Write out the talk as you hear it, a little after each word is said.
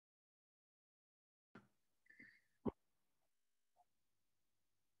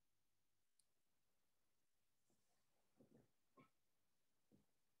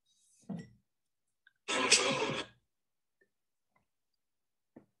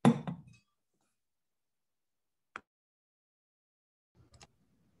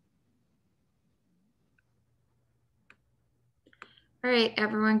All right,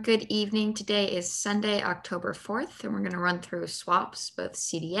 everyone, good evening. Today is Sunday, October 4th, and we're going to run through swaps, both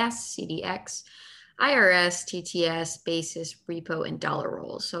CDS, CDX, IRS, TTS, basis, repo, and dollar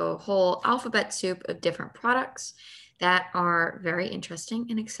rolls. So a whole alphabet soup of different products that are very interesting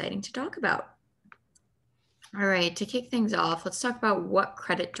and exciting to talk about. All right, to kick things off, let's talk about what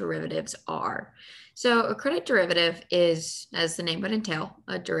credit derivatives are. So a credit derivative is, as the name would entail,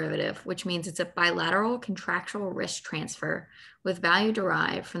 a derivative, which means it's a bilateral contractual risk transfer with value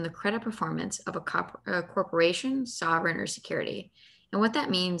derived from the credit performance of a corporation, sovereign, or security. And what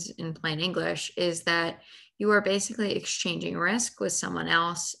that means in plain English is that you are basically exchanging risk with someone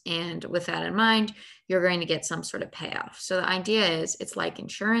else. And with that in mind, you're going to get some sort of payoff. So the idea is it's like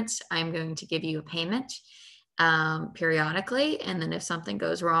insurance. I'm going to give you a payment periodically. And then if something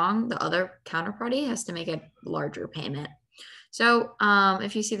goes wrong, the other counterparty has to make a larger payment. So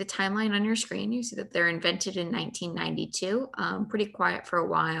if you see the timeline on your screen, you see that they're invented in 1992, pretty quiet for a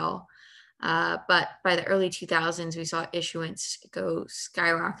while. But by the early 2000s, we saw issuance go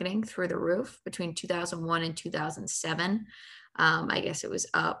skyrocketing through the roof between 2001 and 2007. I guess it was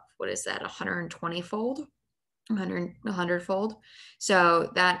up, what is that, 120-fold? 100-fold.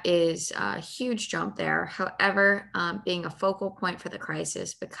 So that is a huge jump there. However, being a focal point for the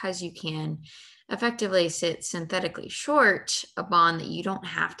crisis, because you can effectively sit synthetically short a bond that you don't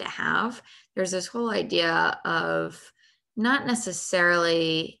have to have, there's this whole idea of not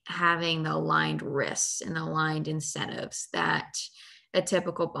necessarily having the aligned risks and aligned incentives that a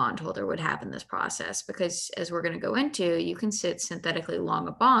typical bondholder would have in this process, because as we're going to go into, you can sit synthetically long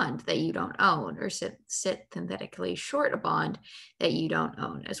a bond that you don't own, or sit synthetically short a bond that you don't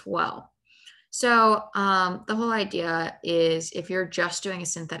own as well. So the whole idea is if you're just doing a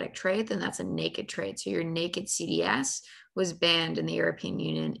synthetic trade, then that's a naked trade. So your naked CDS was banned in the European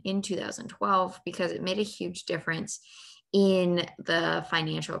Union in 2012 because it made a huge difference in the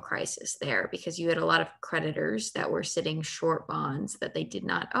financial crisis there, because you had a lot of creditors that were sitting short bonds that they did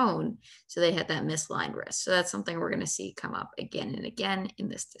not own. So they had that misaligned risk. So that's something we're going to see come up again and again in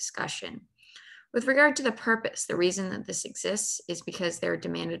this discussion. With regard to the purpose, the reason that this exists is because they're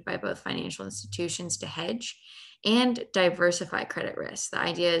demanded by both financial institutions to hedge and diversify credit risk. The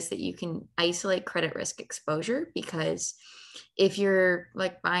idea is that you can isolate credit risk exposure, because if you're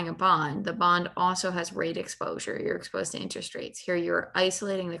like buying a bond, the bond also has rate exposure. You're exposed to interest rates. Here you're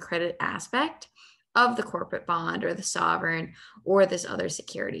isolating the credit aspect of the corporate bond or the sovereign or this other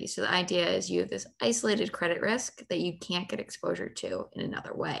security. So the idea is you have this isolated credit risk that you can't get exposure to in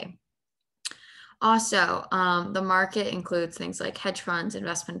another way. Also, the market includes things like hedge funds,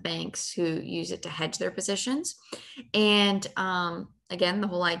 investment banks who use it to hedge their positions. And again, the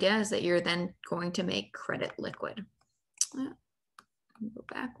whole idea is that you're then going to make credit liquid. Go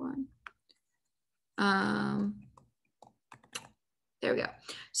back one. There we go.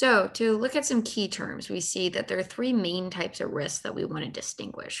 So to look at some key terms, we see that there are three main types of risks that we want to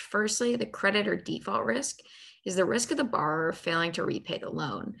distinguish. Firstly, the credit or default risk is the risk of the borrower failing to repay the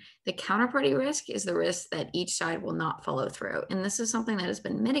loan. The counterparty risk is the risk that each side will not follow through. And this is something that has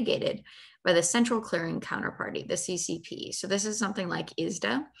been mitigated by the central clearing counterparty, the CCP. So this is something like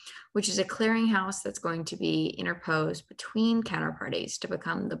ISDA, which is a clearinghouse that's going to be interposed between counterparties to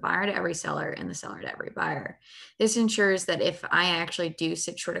become the buyer to every seller and the seller to every buyer. This ensures that if I actually do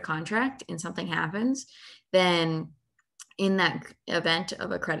sit short a contract and something happens, then in that event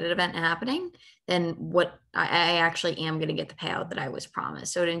of a credit event happening, then what I actually am going to get the payout that I was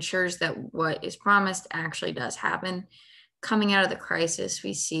promised. So it ensures that what is promised actually does happen. Coming out of the crisis,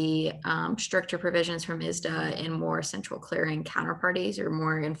 we see stricter provisions from ISDA and more central clearing counterparties, or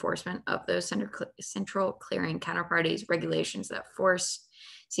more enforcement of those central clearing counterparties, regulations that force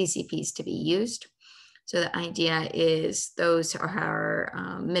CCPs to be used. So the idea is those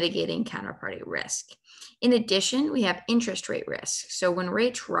are mitigating counterparty risk. In addition, we have interest rate risk. So when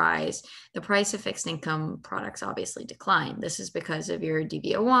rates rise, the price of fixed income products obviously decline. This is because of your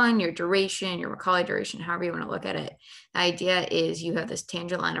DV01, your duration, your Macaulay duration, however you want to look at it. The idea is you have this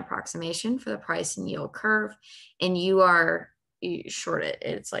tangent line approximation for the price and yield curve, and you short it.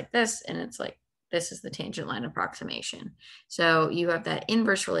 It's like this, and it's like this is the tangent line approximation. So you have that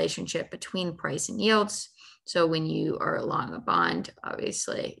inverse relationship between price and yields. So when you are long a bond,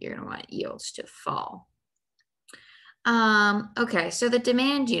 obviously you're going to want yields to fall. Okay, so the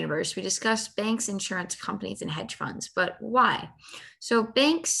demand universe, we discussed banks, insurance companies, and hedge funds, but why? So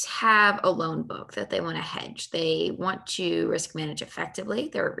banks have a loan book that they want to hedge. They want to risk manage effectively.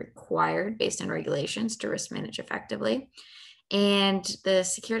 They're required based on regulations to risk manage effectively. And the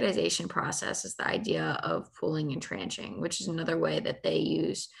securitization process is the idea of pooling and tranching, which is another way that they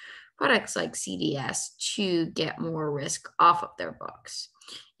use products like CDS to get more risk off of their books.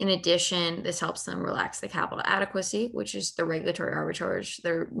 In addition, this helps them relax the capital adequacy, which is the regulatory arbitrage,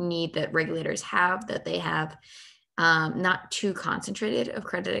 their need that regulators have, that they have not too concentrated of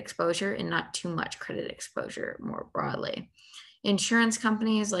credit exposure and not too much credit exposure more broadly. Insurance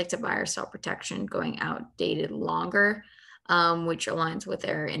companies like to buy or sell protection going outdated longer, which aligns with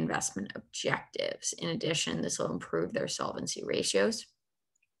their investment objectives. In addition, this will improve their solvency ratios.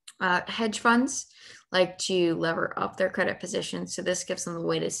 Hedge funds like to lever up their credit position. So this gives them the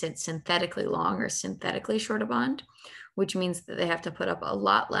way to sit synthetically long or synthetically short a bond, which means that they have to put up a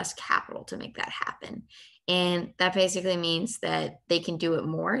lot less capital to make that happen. And that basically means that they can do it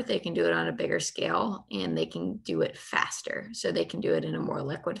more, they can do it on a bigger scale, and they can do it faster. So they can do it in a more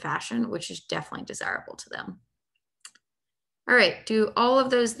liquid fashion, which is definitely desirable to them. All right, do all of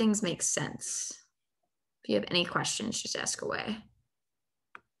those things make sense? If you have any questions, just ask away.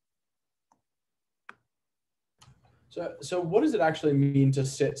 So what does it actually mean to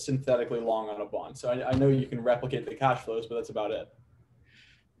sit synthetically long on a bond? So I know you can replicate the cash flows, but that's about it.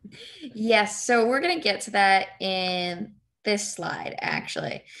 Yes, so we're going to get to that in this slide,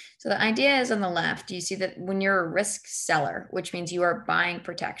 actually. So the idea is on the left, you see that when you're a risk seller, which means you are buying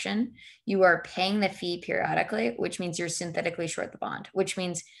protection, you are paying the fee periodically, which means you're synthetically short the bond, which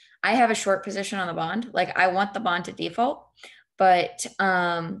means I have a short position on the bond. Like I want the bond to default, but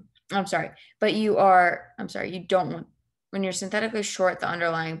you don't want, when you're synthetically short the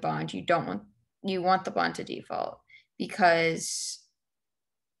underlying bond, you want the bond to default because,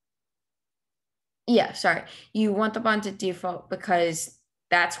 you want the bond to default because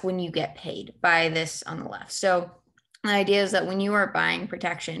that's when you get paid by this on the left. So the idea is that when you are buying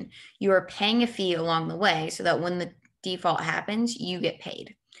protection, you are paying a fee along the way so that when the default happens, you get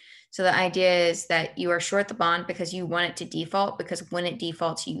paid. So the idea is that you are short the bond because you want it to default, because when it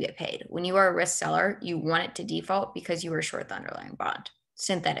defaults, you get paid. When you are a risk seller, you want it to default because you are short the underlying bond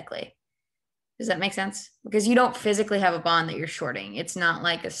synthetically. Does that make sense? Because you don't physically have a bond that you're shorting. It's not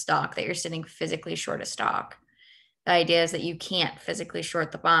like a stock that you're sitting physically short a stock. The idea is that you can't physically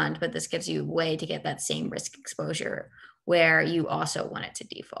short the bond, but this gives you a way to get that same risk exposure where you also want it to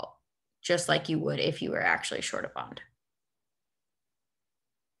default, just like you would if you were actually short a bond.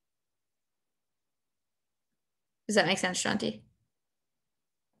 Does that make sense, Shanti?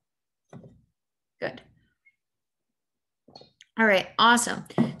 Good. All right, awesome.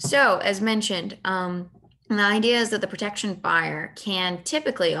 So as mentioned, the idea is that the protection buyer can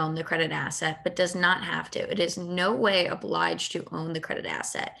typically own the credit asset, but does not have to. It is no way obliged to own the credit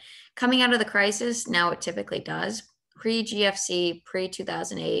asset. Coming out of the crisis, now it typically does. Pre-GFC,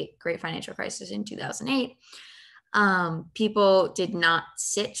 pre-2008, great financial crisis in 2008, people did not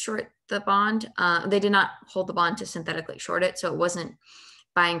sit short the bond. They did not hold the bond to synthetically short it. So it wasn't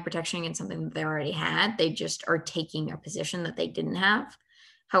buying protection against something that they already had. They just are taking a position that they didn't have.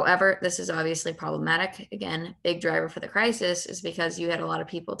 However, this is obviously problematic. Again, big driver for the crisis is because you had a lot of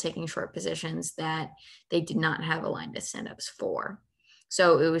people taking short positions that they did not have aligned incentives for.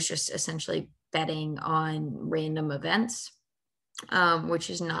 So it was just essentially betting on random events, which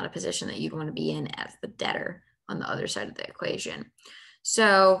is not a position that you'd want to be in as the debtor on the other side of the equation.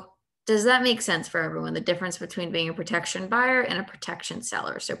 So does that make sense for everyone? The difference between being a protection buyer and a protection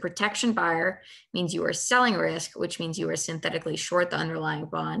seller. So protection buyer means you are selling risk, which means you are synthetically short the underlying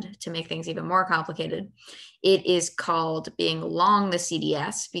bond. To make things even more complicated, it is called being long the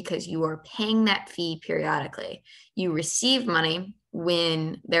CDS because you are paying that fee periodically. You receive money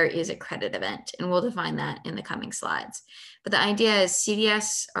when there is a credit event, and we'll define that in the coming slides. But the idea is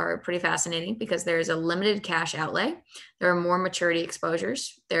CDS are pretty fascinating because there is a limited cash outlay. There are more maturity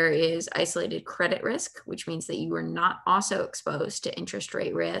exposures. There is isolated credit risk, which means that you are not also exposed to interest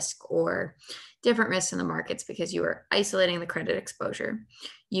rate risk or different risks in the markets because you are isolating the credit exposure.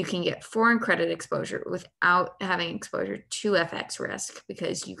 You can get foreign credit exposure without having exposure to FX risk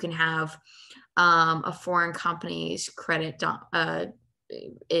because you can have a foreign company's credit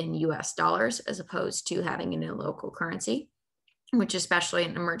in US dollars as opposed to having it in a local currency, which especially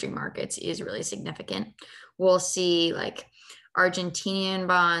in emerging markets is really significant. We'll see like Argentinian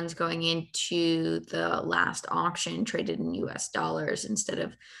bonds going into the last auction traded in US dollars instead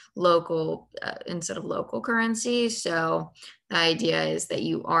of local currency. So the idea is that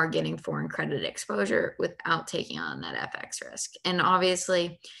you are getting foreign credit exposure without taking on that FX risk. And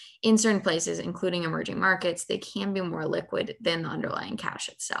obviously in certain places, including emerging markets, they can be more liquid than the underlying cash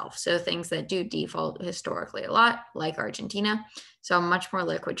itself. So things that do default historically a lot, like Argentina, so much more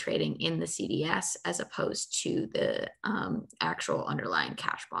liquid trading in the CDS as opposed to the actual underlying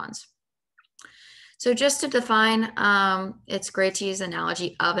cash bonds. So just to define, it's great to use the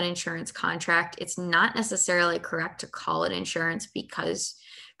analogy of an insurance contract. It's not necessarily correct to call it insurance because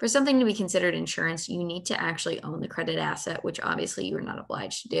for something to be considered insurance, you need to actually own the credit asset, which obviously you are not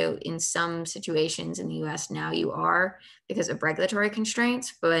obliged to do. In some situations in the US now you are because of regulatory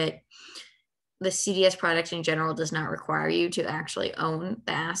constraints, but the CDS product in general does not require you to actually own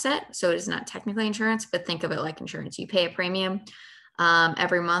the asset. So it is not technically insurance, but think of it like insurance. You pay a premium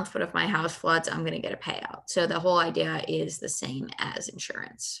every month, but if my house floods, I'm going to get a payout. So the whole idea is the same as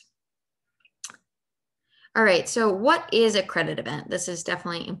insurance. All right, so what is a credit event? This is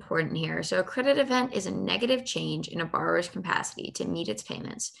definitely important here. So a credit event is a negative change in a borrower's capacity to meet its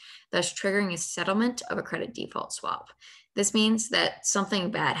payments, thus triggering a settlement of a credit default swap. This means that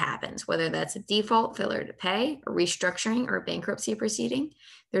something bad happens, whether that's a default, failure to pay, a restructuring, or a bankruptcy proceeding.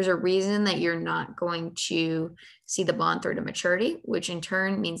 There's a reason that you're not going to see the bond through to maturity, which in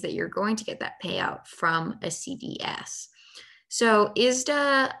turn means that you're going to get that payout from a CDS. So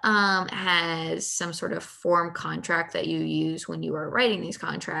ISDA has some sort of form contract that you use when you are writing these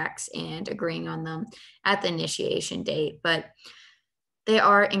contracts and agreeing on them at the initiation date, but they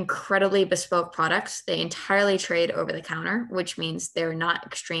are incredibly bespoke products. They entirely trade over the counter, which means they're not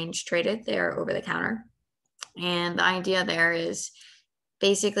exchange traded, they are over the counter. And the idea there is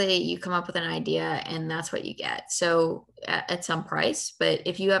basically you come up with an idea and that's what you get. So at some price, but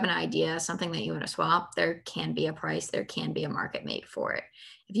if you have an idea, something that you want to swap, there can be a price, there can be a market made for it.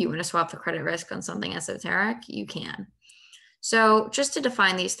 If you want to swap the credit risk on something esoteric, you can. So just to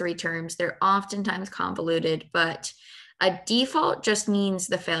define these three terms, they're oftentimes convoluted, but a default just means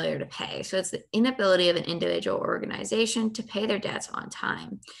the failure to pay. So it's the inability of an individual or organization to pay their debts on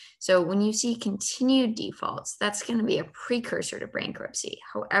time. So when you see continued defaults, that's going to be a precursor to bankruptcy.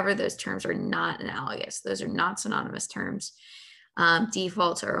 However, those terms are not analogous. Those are not synonymous terms.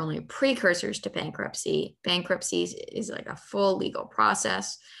 Defaults are only precursors to bankruptcy. Bankruptcy is like a full legal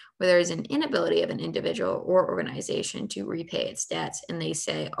process where there is an inability of an individual or organization to repay its debts. And they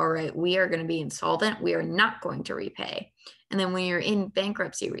say, all right, we are going to be insolvent. We are not going to repay. And then when you're in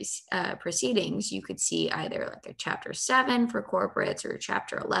bankruptcy proceedings, you could see either like a Chapter 7 for corporates or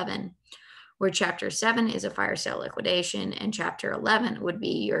Chapter 11, where Chapter 7 is a fire sale liquidation and Chapter 11 would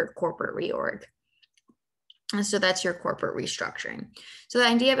be your corporate reorg. And so that's your corporate restructuring. So the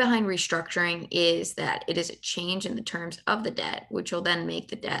idea behind restructuring is that it is a change in the terms of the debt, which will then make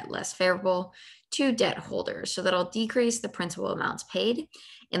the debt less favorable to debt holders. So that'll decrease the principal amounts paid,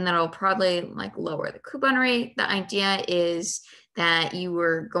 and that'll probably like lower the coupon rate. The idea is that you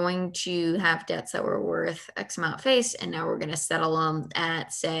were going to have debts that were worth X amount face, and now we're going to settle them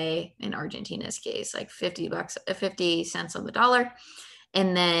at, say, in Argentina's case, like 50 cents on the dollar.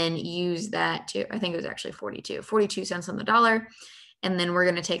 And then use that to, I think it was actually 42 cents on the dollar. And then we're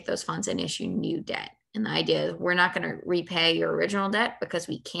going to take those funds and issue new debt. And the idea is we're not going to repay your original debt because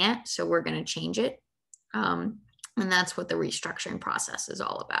we can't. So we're going to change it. And that's what the restructuring process is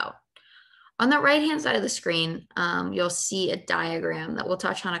all about. On the right-hand side of the screen, you'll see a diagram that we'll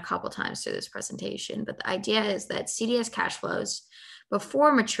touch on a couple times through this presentation. But the idea is that CDS cash flows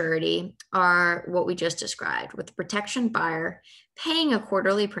before maturity are what we just described, with the protection buyer paying a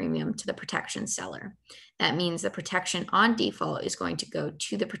quarterly premium to the protection seller. That means the protection on default is going to go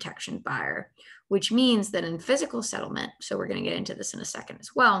to the protection buyer, which means that in physical settlement, so we're going to get into this in a second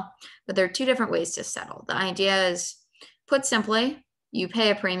as well, but there are two different ways to settle. The idea is, put simply, you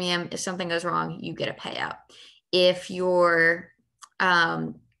pay a premium. If something goes wrong, you get a payout. If you're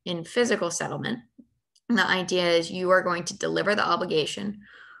in physical settlement, the idea is you are going to deliver the obligation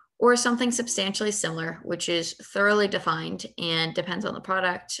or something substantially similar, which is thoroughly defined and depends on the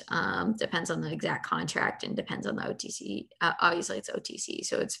product, depends on the exact contract, and depends on the OTC. Obviously, it's OTC,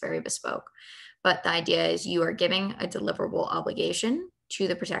 so it's very bespoke. But the idea is you are giving a deliverable obligation to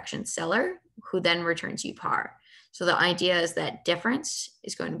the protection seller, who then returns you par. So the idea is that difference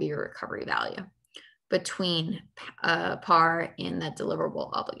is going to be your recovery value between par and that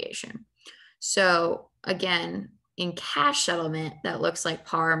deliverable obligation. So again, in cash settlement, that looks like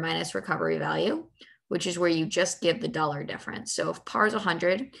par minus recovery value, which is where you just give the dollar difference. So if par is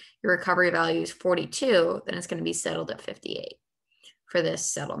 100, your recovery value is 42, then it's going to be settled at 58 for this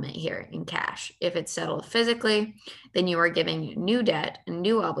settlement here in cash. If it's settled physically, then you are giving new debt, a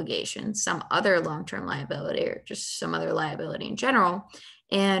new obligation, some other long-term liability, or just some other liability in general,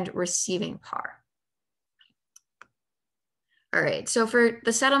 and receiving par. All right, so for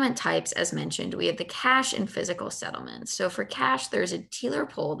the settlement types, as mentioned, we have the cash and physical settlements. So for cash, there's a dealer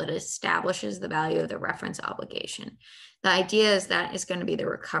pool that establishes the value of the reference obligation. The idea is that is going to be the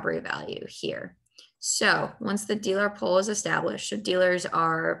recovery value here. So once the dealer pool is established, so dealers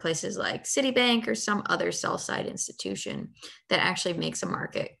are places like Citibank or some other sell-side institution that actually makes a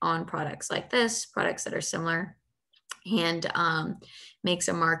market on products like this, products that are similar, and makes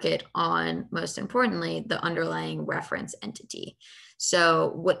a market on, most importantly, the underlying reference entity.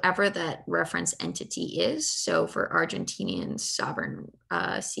 So whatever that reference entity is, so for Argentinian sovereign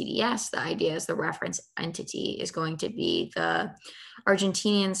CDS, the idea is the reference entity is going to be the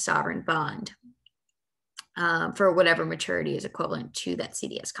Argentinian sovereign bond for whatever maturity is equivalent to that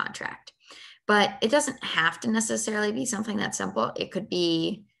CDS contract. But it doesn't have to necessarily be something that simple. It could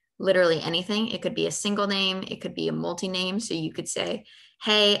be literally anything. It could be a single name. It could be a multi-name. So you could say,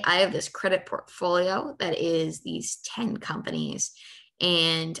 hey, I have this credit portfolio that is these 10 companies,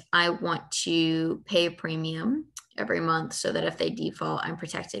 and I want to pay a premium every month so that if they default, I'm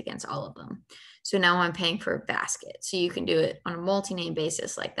protected against all of them. So now I'm paying for a basket. So you can do it on a multi-name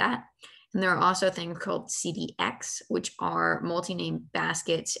basis like that. And there are also things called CDX, which are multi-name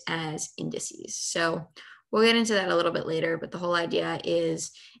baskets as indices. So we'll get into that a little bit later, but the whole idea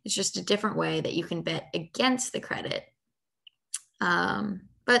is it's just a different way that you can bet against the credit.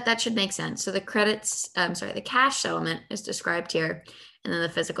 But that should make sense. So the the cash settlement is described here, and then the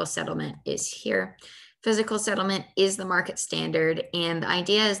physical settlement is here. Physical settlement is the market standard, and the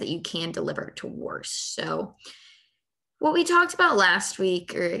idea is that you can deliver to worse. So what we talked about last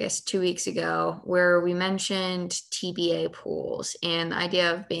week, or I guess 2 weeks ago, where we mentioned TBA pools and the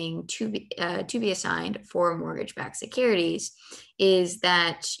idea of being to be assigned for mortgage-backed securities, is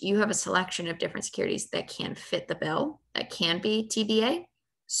that you have a selection of different securities that can fit the bill, that can be TBA.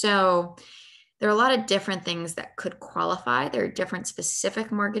 So there are a lot of different things that could qualify. There are different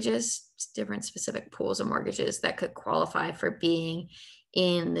specific mortgages, different specific pools of mortgages that could qualify for being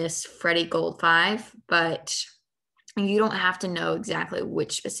in this Freddie Gold 5, but you don't have to know exactly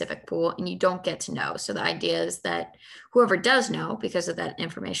which specific pool, and you don't get to know. So the idea is that whoever does know, because of that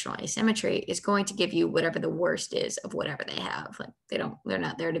informational asymmetry, is going to give you whatever the worst is of whatever they have. Like they're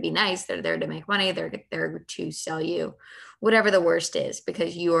not there to be nice. They're there to make money. They're there to sell you whatever the worst is,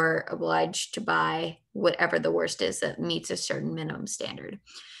 because you are obliged to buy whatever the worst is that meets a certain minimum standard.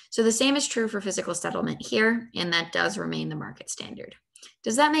 So the same is true for physical settlement here, and that does remain the market standard.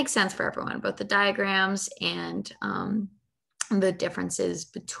 Does that make sense for everyone, both the diagrams and the differences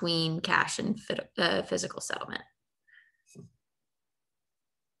between cash and physical settlement?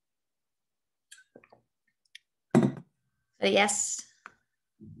 So yes.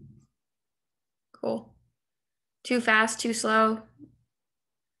 Cool. Too fast, too slow?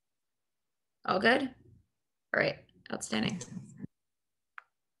 All good? All right, outstanding.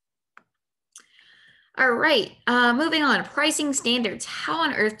 All right, moving on, pricing standards. How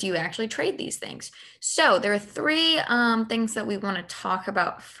on earth do you actually trade these things? So there are three things that we want to talk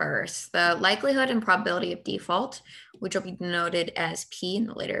about first. The likelihood and probability of default, which will be denoted as P in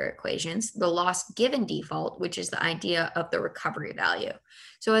the later equations. The loss given default, which is the idea of the recovery value.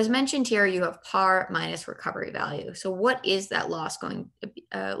 So as mentioned here, you have par minus recovery value. So what is that loss going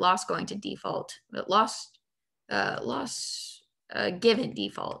to default? Given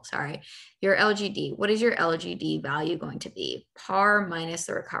default, sorry, your LGD. What is your LGD value going to be? Par minus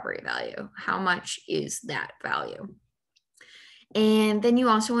the recovery value. How much is that value? And then you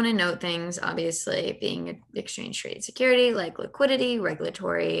also want to note things, obviously, being an exchange traded security like liquidity,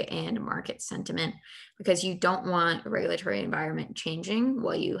 regulatory, and market sentiment, because you don't want a regulatory environment changing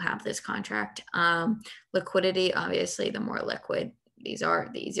while you have this contract. Liquidity, obviously, the more liquid these are,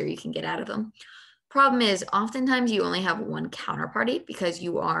 the easier you can get out of them. Problem is, oftentimes you only have one counterparty because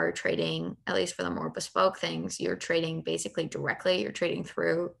you are trading, at least for the more bespoke things, you're trading basically directly. You're trading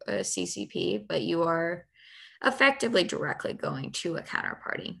through a CCP, but you are effectively directly going to a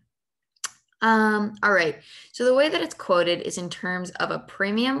counterparty. All right, so the way that it's quoted is in terms of a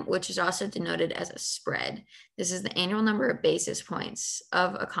premium, which is also denoted as a spread. This is the annual number of basis points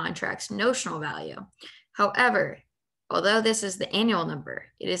of a contract's notional value. However, although this is the annual number,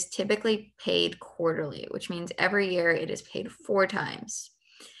 it is typically paid quarterly, which means every year it is paid 4 times.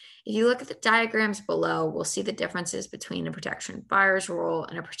 If you look at the diagrams below, we'll see the differences between a protection buyer's role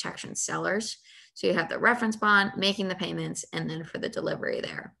and a protection seller's. So you have the reference bond, making the payments, and then for the delivery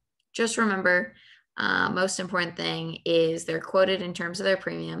there. Just remember, most important thing is they're quoted in terms of their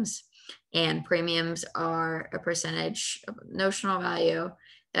premiums, and premiums are a percentage of notional value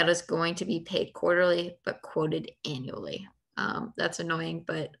that is going to be paid quarterly, but quoted annually. That's annoying,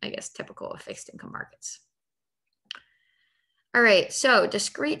 but I guess typical of fixed income markets. All right, so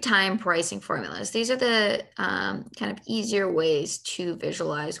discrete time pricing formulas. These are the kind of easier ways to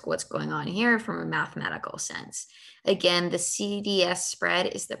visualize what's going on here from a mathematical sense. Again, the CDS spread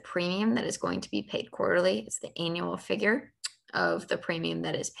is the premium that is going to be paid quarterly. It's the annual figure of the premium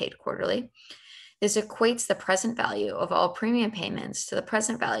that is paid quarterly. This equates the present value of all premium payments to the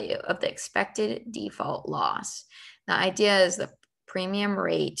present value of the expected default loss. The idea is the premium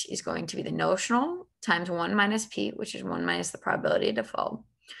rate is going to be the notional times 1 minus P, which is 1 minus the probability of default,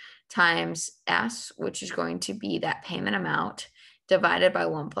 times S, which is going to be that payment amount, divided by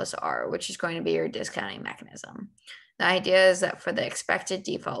 1 plus R, which is going to be your discounting mechanism. The idea is that for the expected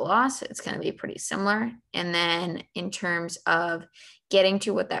default loss, it's going to be pretty similar. And then in terms of getting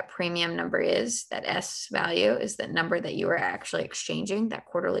to what that premium number is, that S value is the number that you are actually exchanging, that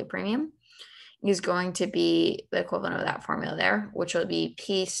quarterly premium, is going to be the equivalent of that formula there, which will be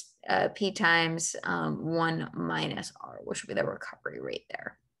P times 1 minus R, which will be the recovery rate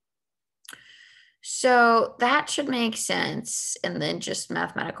there. So that should make sense. And then just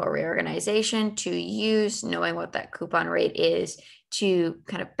mathematical reorganization to use knowing what that coupon rate is to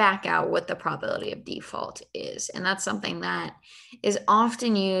kind of back out what the probability of default is. And that's something that is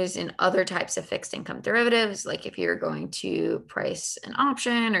often used in other types of fixed income derivatives, like if you're going to price an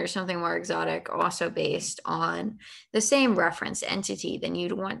option or something more exotic, also based on the same reference entity, then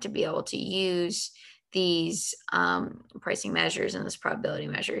you'd want to be able to use these pricing measures and this probability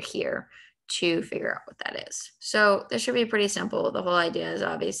measure here to figure out what that is. So this should be pretty simple. The whole idea is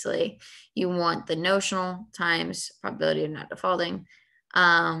obviously you want the notional times probability of not defaulting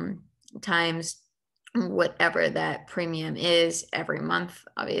times whatever that premium is every month,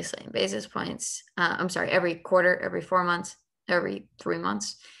 obviously in basis points. I'm sorry, every quarter, every 4 months, every 3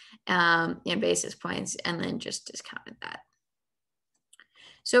 months in basis points, and then just discounted that.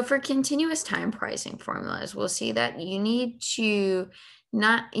 So for continuous time pricing formulas, we'll see that you need to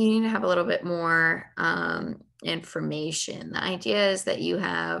have a little bit more information. The idea is that you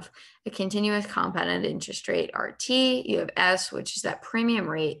have a continuous compounded interest rate RT, you have S, which is that premium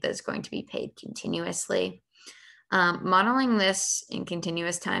rate that's going to be paid continuously. Modeling this in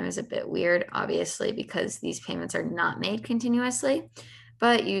continuous time is a bit weird, obviously, because these payments are not made continuously,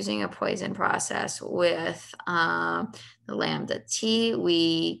 but using a Poisson process with the lambda t,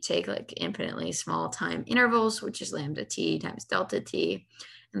 we take like infinitely small time intervals, which is lambda t times delta t.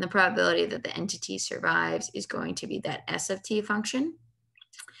 And the probability that the entity survives is going to be that S of t function.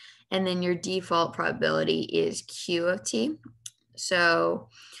 And then your default probability is Q of t. So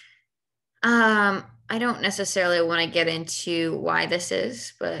I don't necessarily want to get into why this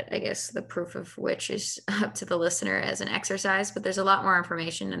is, but I guess the proof of which is up to the listener as an exercise, but there's a lot more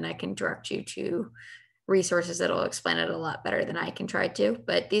information and I can direct you to resources that'll explain it a lot better than I can try to.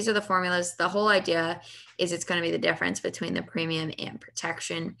 But these are the formulas. The whole idea is it's going to be the difference between the premium and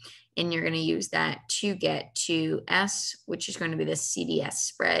protection. And you're going to use that to get to S, which is going to be the CDS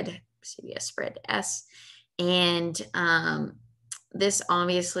spread S. And this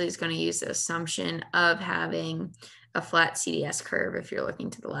obviously is going to use the assumption of having a flat CDS curve if you're looking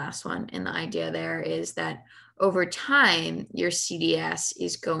to the last one. And the idea there is that over time, your CDS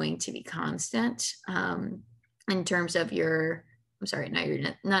is going to be constant in terms of your,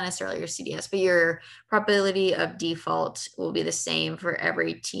 not necessarily your CDS, but your probability of default will be the same for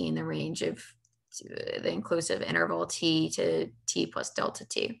every t in the range of the inclusive interval t to t plus delta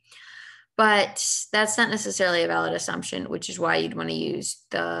t. But that's not necessarily a valid assumption, which is why you'd want to use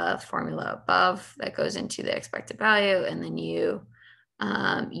the formula above that goes into the expected value, and then you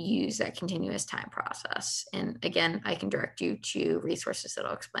use that continuous time process. And again, I can direct you to resources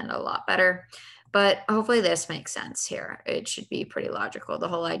that'll explain it a lot better. But hopefully this makes sense here. It should be pretty logical. The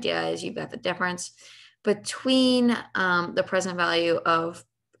whole idea is you've got the difference between the present value of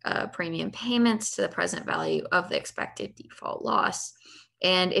premium payments to the present value of the expected default loss.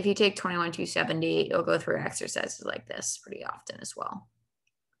 And if you take 21,270, you'll go through exercises like this pretty often as well.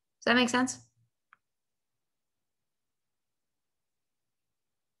 Does that make sense?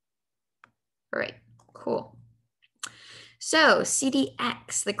 All right, cool. So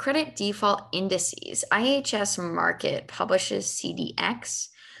CDX, the credit default indices. IHS MarkIt publishes CDX.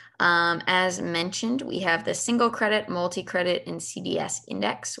 As mentioned, we have the single credit, multi-credit, and CDS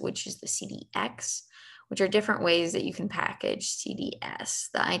index, which is the CDX, which are different ways that you can package CDS.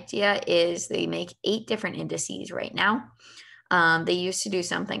 The idea is they make 8 different indices right now. They used to do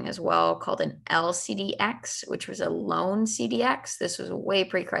something as well called an LCDX, which was a loan CDX. This was way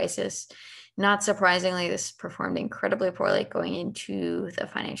pre-crisis. Not surprisingly, this performed incredibly poorly going into the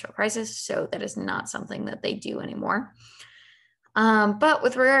financial crisis. So that is not something that they do anymore. But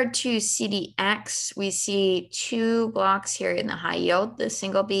with regard to CDX, we see two blocks here in the high yield, the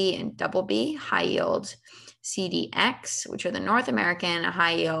single B and double B high yield CDX, which are the North American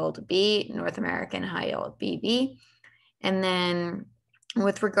high yield B, North American high yield BB. And then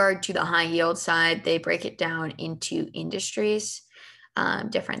with regard to the high yield side, they break it down into industries,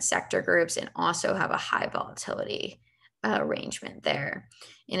 different sector groups, and also have a high volatility arrangement there.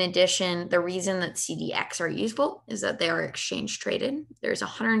 In addition, the reason that CDX are useful is that they are exchange traded. There's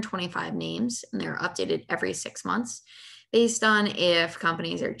 125 names and they're updated every 6 months based on if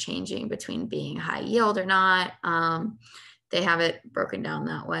companies are changing between being high yield or not. They have it broken down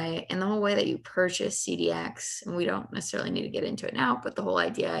that way. And the whole way that you purchase CDX, and we don't necessarily need to get into it now, but the whole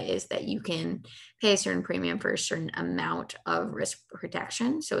idea is that you can pay a certain premium for a certain amount of risk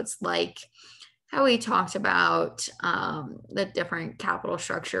protection. So it's like how we talked about the different capital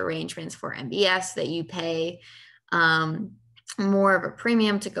structure arrangements for MBS that you pay more of a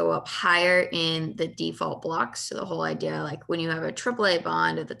premium to go up higher in the default blocks. So the whole idea, like when you have a AAA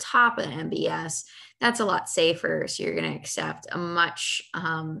bond at the top of the MBS, that's a lot safer. So you're going to accept a much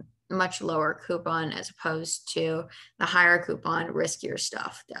lower coupon as opposed to the higher coupon, riskier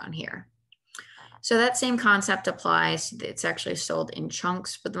stuff down here. So that same concept applies. It's actually sold in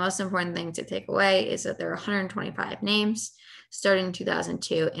chunks, but the most important thing to take away is that there are 125 names starting in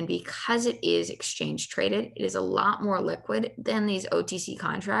 2002. And because it is exchange traded, it is a lot more liquid than these OTC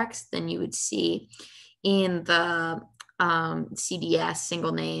contracts than you would see in the CDS,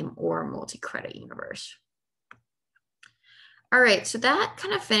 single name, or multi-credit universe. All right, so that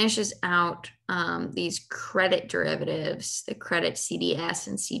kind of finishes out these credit derivatives, the credit CDS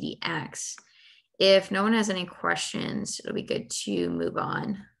and CDX. If no one has any questions, it'll be good to move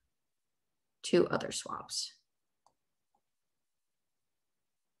on to other swaps.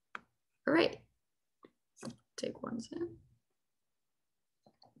 All right, take one second.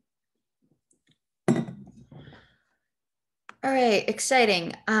 All right,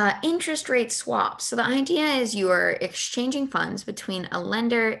 exciting. Interest rate swaps. So the idea is you are exchanging funds between a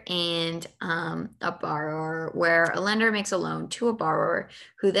lender and a borrower, where a lender makes a loan to a borrower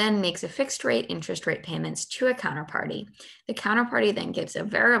who then makes a fixed rate interest rate payments to a counterparty. The counterparty then gives a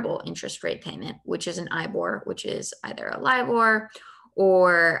variable interest rate payment, which is an IBOR, which is either a LIBOR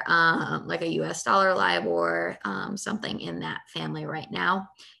or like a US dollar LIBOR, something in that family right now.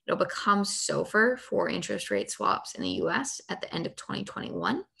 It'll become SOFR for interest rate swaps in the US at the end of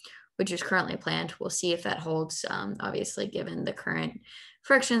 2021, which is currently planned. We'll see if that holds, obviously, given the current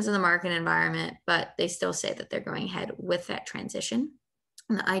frictions in the market environment, but they still say that they're going ahead with that transition.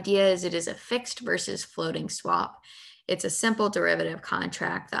 And the idea is it is a fixed versus floating swap. It's a simple derivative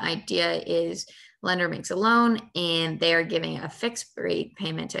contract. The idea is lender makes a loan and they are giving a fixed rate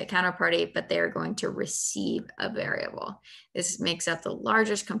payment to a counterparty, but they are going to receive a variable. This makes up the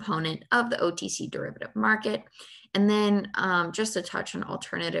largest component of the OTC derivative market. And then just to touch on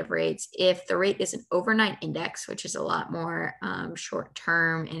alternative rates, if the rate is an overnight index, which is a lot more short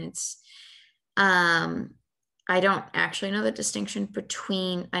term, and it's, I don't actually know the distinction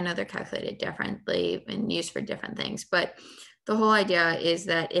between, I know they're calculated differently and used for different things, but the whole idea is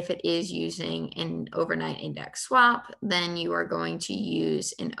that if it is using an overnight index swap, then you are going to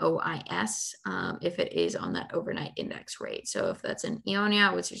use an OIS if it is on that overnight index rate. So if that's an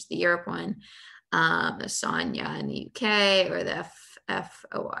Ionia, which is the Europe one, the Sonia in the UK, or the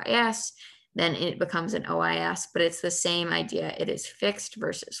FOIS, then it becomes an OIS, but it's the same idea. It is fixed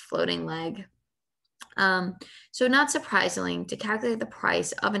versus floating leg. So not surprisingly, to calculate the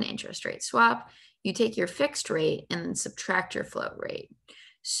price of an interest rate swap, you take your fixed rate and then subtract your float rate.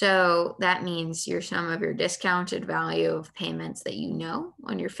 So that means your sum of your discounted value of payments that you know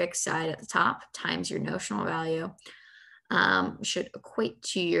on your fixed side at the top times your notional value should equate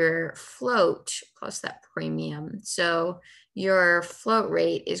to your float plus that premium. So your float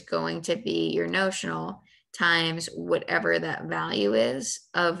rate is going to be your notional times whatever that value is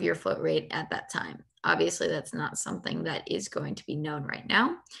of your float rate at that time. Obviously, that's not something that is going to be known right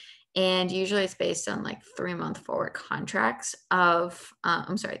now. And usually it's based on like 3-month forward contracts of,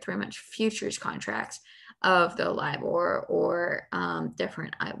 3-month futures contracts of the LIBOR or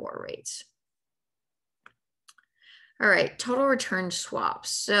different IBOR rates. All right, total return swaps.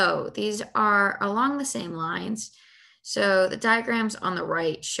 So these are along the same lines. So the diagrams on the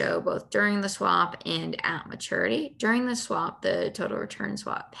right show both during the swap and at maturity. During the swap, the total return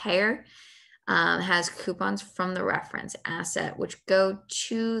swap pair has coupons from the reference asset, which go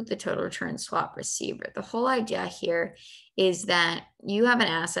to the total return swap receiver. The whole idea here is that you have an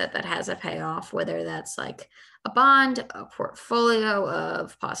asset that has a payoff, whether that's like a bond, a portfolio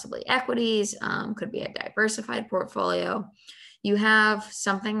of possibly equities, could be a diversified portfolio. You have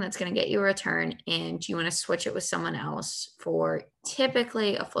something that's going to get you a return and you want to switch it with someone else for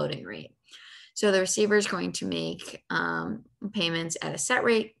typically a floating rate. So the receiver is going to make payments at a set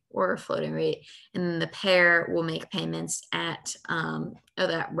rate or a floating rate, and then the pair will make payments at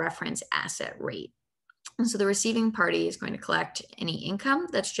that reference asset rate. And so the receiving party is going to collect any income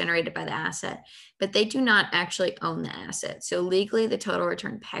that's generated by the asset, but they do not actually own the asset. So legally, the total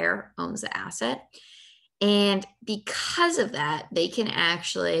return pair owns the asset. And because of that, they can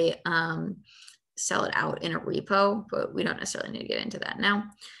actually sell it out in a repo, but we don't necessarily need to get into that now.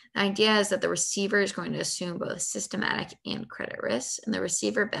 The idea is that the receiver is going to assume both systematic and credit risks, and the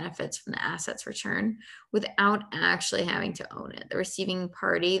receiver benefits from the asset's return without actually having to own it. The receiving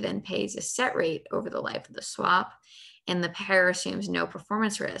party then pays a set rate over the life of the swap, and the pair assumes no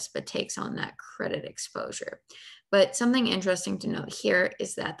performance risk, but takes on that credit exposure. But something interesting to note here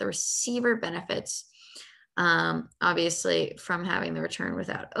is that the receiver benefits obviously from having the return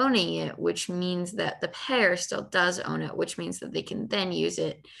without owning it, which means that the pair still does own it, which means that they can then use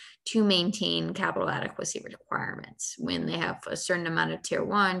it to maintain capital adequacy requirements when they have a certain amount of tier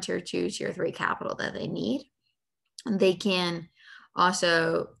 1, tier 2, tier 3 capital that they need. They can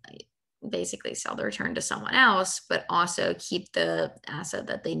also basically sell the return to someone else, but also keep the asset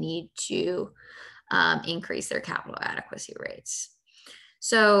that they need to increase their capital adequacy rates.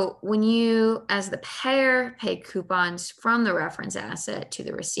 So when you, as the pair, pay coupons from the reference asset to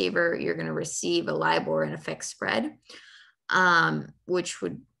the receiver, you're going to receive a LIBOR and a fixed spread, which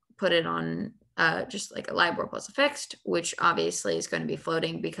would put it on just like a LIBOR plus a fixed, which obviously is going to be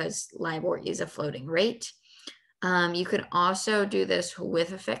floating because LIBOR is a floating rate. You could also do this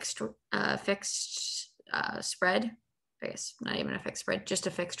with a fixed spread, I guess not even a fixed spread, just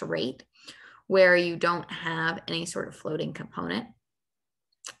a fixed rate, where you don't have any sort of floating component.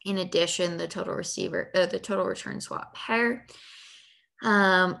 In addition, the total return swap pair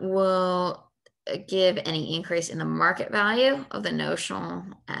will give any increase in the market value of the notional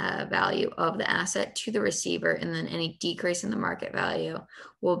value of the asset to the receiver, and then any decrease in the market value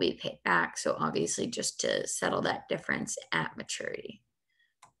will be paid back. So obviously just to settle that difference at maturity.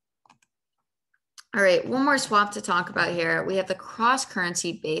 All right, one more swap to talk about here. We have the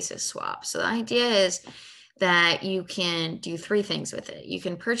cross-currency basis swap. So the idea is that you can do three things with it. You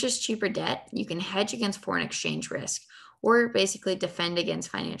can purchase cheaper debt, you can hedge against foreign exchange risk, or basically defend against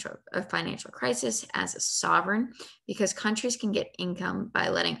a financial crisis as a sovereign, because countries can get income by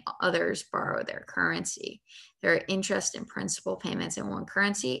letting others borrow their currency. There are interest and principal payments in one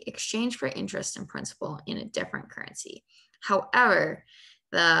currency, exchange for interest and principal in a different currency. However,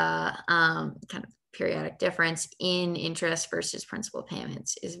 the kind of periodic difference in interest versus principal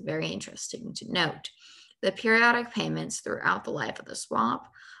payments is very interesting to note. The periodic payments throughout the life of the swap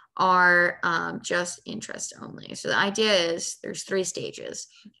are just interest only. So the idea is there's three stages.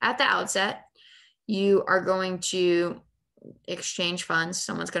 At the outset, you are going to exchange funds.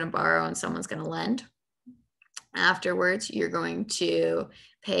 Someone's going to borrow and someone's going to lend. Afterwards, you're going to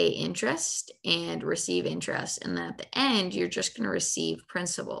pay interest and receive interest. And then at the end, you're just going to receive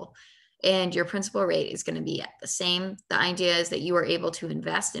principal. And your principal rate is going to be at the same. The idea is that you are able to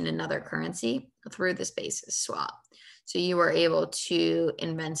invest in another currency through this basis swap. So you are able to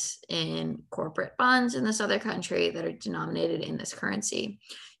invest in corporate bonds in this other country that are denominated in this currency.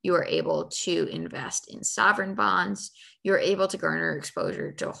 You are able to invest in sovereign bonds. You're able to garner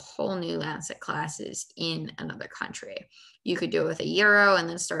exposure to whole new asset classes in another country. You could do it with a euro and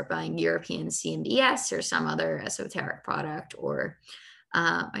then start buying European CDX or some other esoteric product, or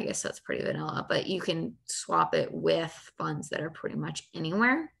I guess that's pretty vanilla, but you can swap it with funds that are pretty much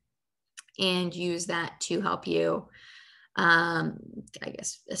anywhere and use that to help you, I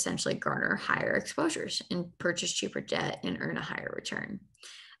guess, essentially garner higher exposures and purchase cheaper debt and earn a higher return.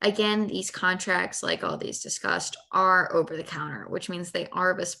 Again, these contracts, like all these discussed, are over the counter, which means they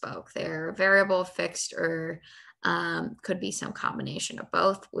are bespoke. They're variable, fixed, or could be some combination of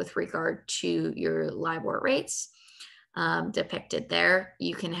both with regard to your LIBOR rates. Depicted there.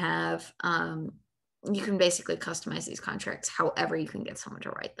 You can have, you can basically customize these contracts however you can get someone to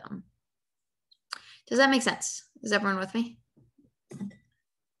write them. Does that make sense? Is everyone with me?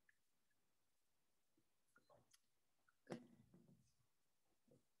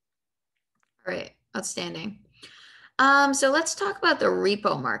 All right, outstanding. So let's talk about the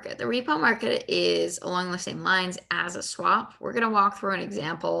repo market. The repo market is along the same lines as a swap. We're going to walk through an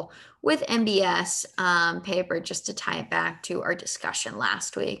example with MBS paper just to tie it back to our discussion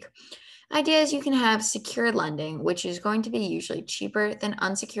last week. Idea is you can have secured lending, which is going to be usually cheaper than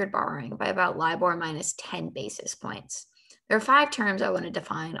unsecured borrowing by about LIBOR minus 10 basis points. There are 5 terms I want to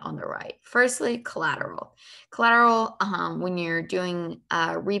define on the right. Firstly, collateral. Collateral, when you're doing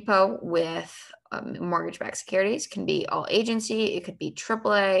a repo with mortgage-backed securities, can be all agency. It could be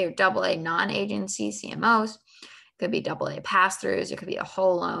AAA or AA non-agency CMOs. It could be AA pass-throughs. It could be a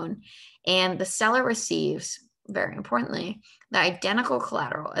whole loan. And the seller receives, very importantly, the identical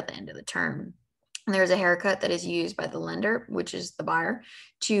collateral at the end of the term. And there's a haircut that is used by the lender, which is the buyer,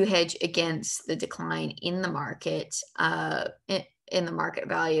 to hedge against the decline in the market, in the market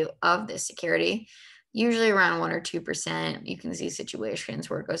value of this security, usually around 1 or 2%. You can see situations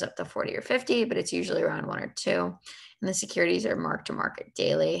where it goes up to 40 or 50, but it's usually around 1 or 2. And the securities are marked to market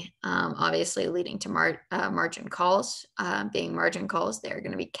daily, obviously leading to margin calls. Being margin calls, they're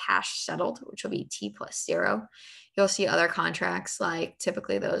going to be cash settled, which will be T+0. You'll see other contracts, like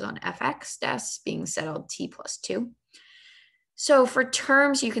typically those on FX desks, being settled T+2. So for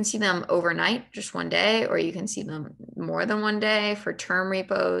terms, you can see them overnight, just one day, or you can see them more than one day for term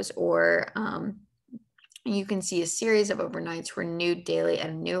repos, or you can see a series of overnights renewed daily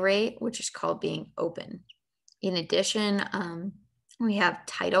at a new rate, which is called being open. In addition, we have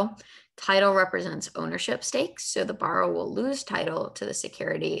title. Title represents ownership stakes, so the borrower will lose title to the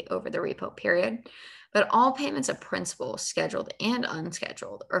security over the repo period, but all payments of principal, scheduled and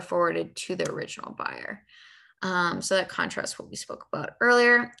unscheduled, are forwarded to the original buyer. So that contrasts what we spoke about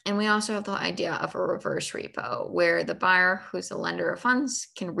earlier. And we also have the idea of a reverse repo, where the buyer, who's the lender of funds,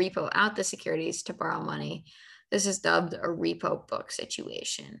 can repo out the securities to borrow money. This is dubbed a repo book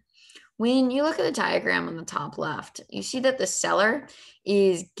situation. When you look at the diagram on the top left, you see that the seller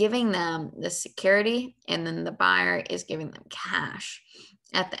is giving them the security, and then the buyer is giving them cash.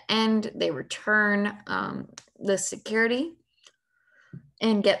 At the end, they return the security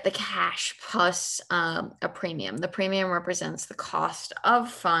and get the cash plus a premium. The premium represents the cost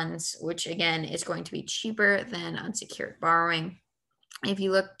of funds, which again is going to be cheaper than unsecured borrowing. If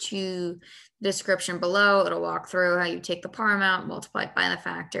you look to the description below, it'll walk through how you take the par amount, multiply it by the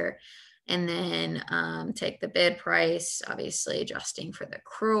factor, and then take the bid price, obviously adjusting for the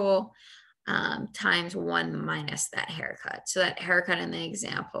accrual, times 1 minus that haircut. So that haircut in the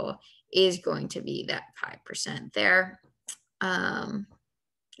example is going to be that 5% there.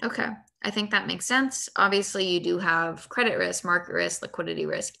 Okay, I think that makes sense. Obviously, you do have credit risk, market risk, liquidity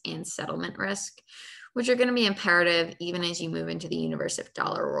risk, and settlement risk, which are going to be imperative even as you move into the universe of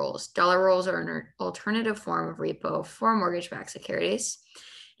dollar rolls. Dollar rolls are an alternative form of repo for mortgage-backed securities.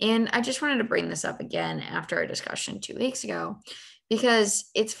 And I just wanted to bring this up again after our discussion 2 weeks ago, because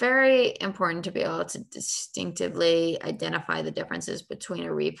it's very important to be able to distinctively identify the differences between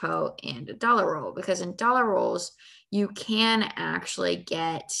a repo and a dollar roll, because in dollar rolls, you can actually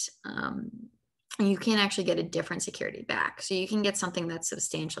get a different security back. So you can get something that's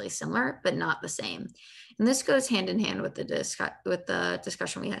substantially similar, but not the same. And this goes hand in hand with the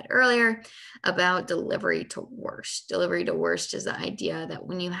discussion we had earlier about delivery to worst. Delivery to worst is the idea that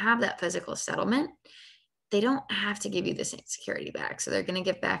when you have that physical settlement, they don't have to give you the same security back. So they're going to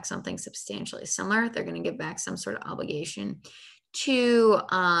give back something substantially similar. They're going to give back some sort of obligation to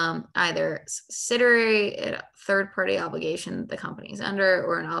either subsidiary, a third-party obligation the company is under,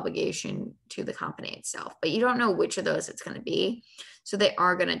 or an obligation to the company itself. But you don't know which of those it's going to be. So they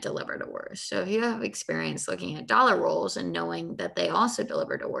are going to deliver to worst. So if you have experience looking at dollar rolls and knowing that they also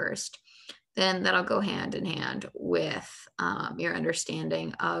deliver to worst, then that'll go hand in hand with your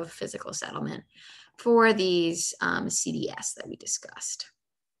understanding of physical settlement for these CDS that we discussed.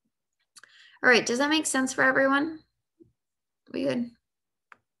 All right, does that make sense for everyone? We good?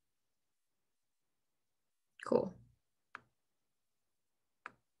 Cool.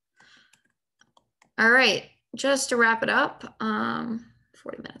 All right, just to wrap it up,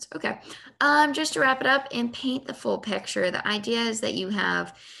 40 minutes, okay. Just to wrap it up and paint the full picture, the idea is that you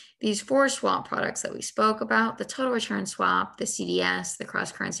have these 4 swap products that we spoke about: the total return swap, the CDS, the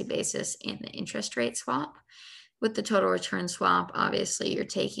cross-currency basis, and the interest rate swap. With the total return swap, obviously you're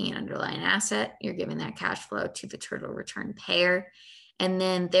taking an underlying asset, you're giving that cash flow to the total return payer, and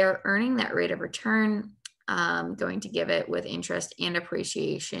then they're earning that rate of return, going to give it with interest and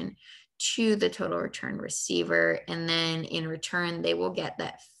appreciation to the total return receiver. And then in return, they will get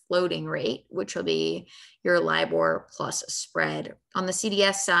that floating rate, which will be your LIBOR plus a spread. On the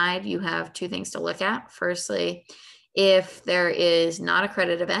CDS side, you have 2 things to look at. Firstly, if there is not a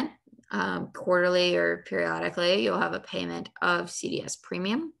credit event, quarterly or periodically, you'll have a payment of CDS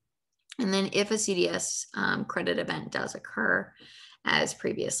premium. And then if a CDS credit event does occur, as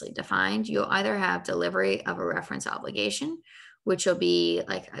previously defined, you'll either have delivery of a reference obligation, which will be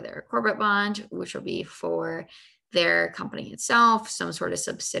like either a corporate bond, which will be for their company itself, some sort of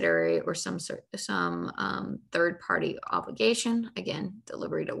subsidiary, or some third-party obligation, again,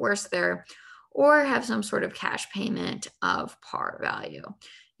 delivery to worst there, or have some sort of cash payment of par value.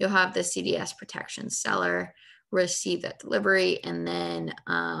 You'll have the CDS protection seller receive that delivery and then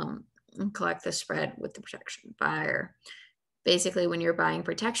collect the spread with the protection buyer. Basically, when you're buying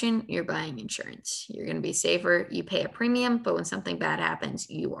protection, you're buying insurance. You're going to be safer. You pay a premium, but when something bad happens,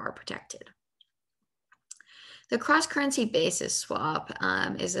 you are protected. The cross-currency basis swap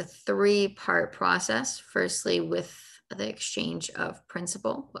is a three-part process. Firstly, with the exchange of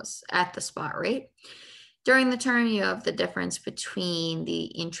principal was at the spot rate. During the term, you have the difference between the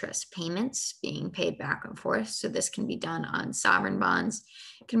interest payments being paid back and forth. So this can be done on sovereign bonds.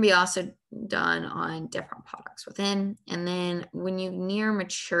 It can be also done on different products within. And then when you near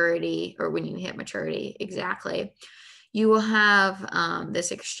maturity, or when you hit maturity exactly, you will have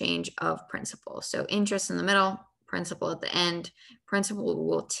this exchange of principal. So interest in the middle, principal at the end. Principal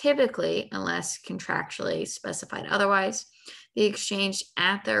will typically, unless contractually specified otherwise, be exchanged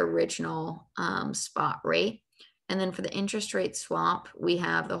at the original spot rate. And then for the interest rate swap, we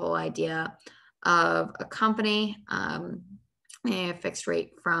have the whole idea of a company a fixed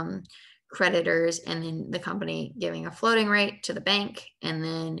rate from creditors, and then the company giving a floating rate to the bank, and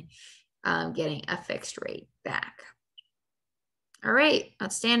then getting a fixed rate back. All right,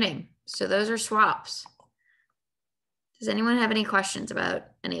 outstanding. So those are swaps. Does anyone have any questions about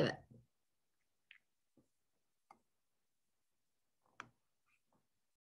any of it?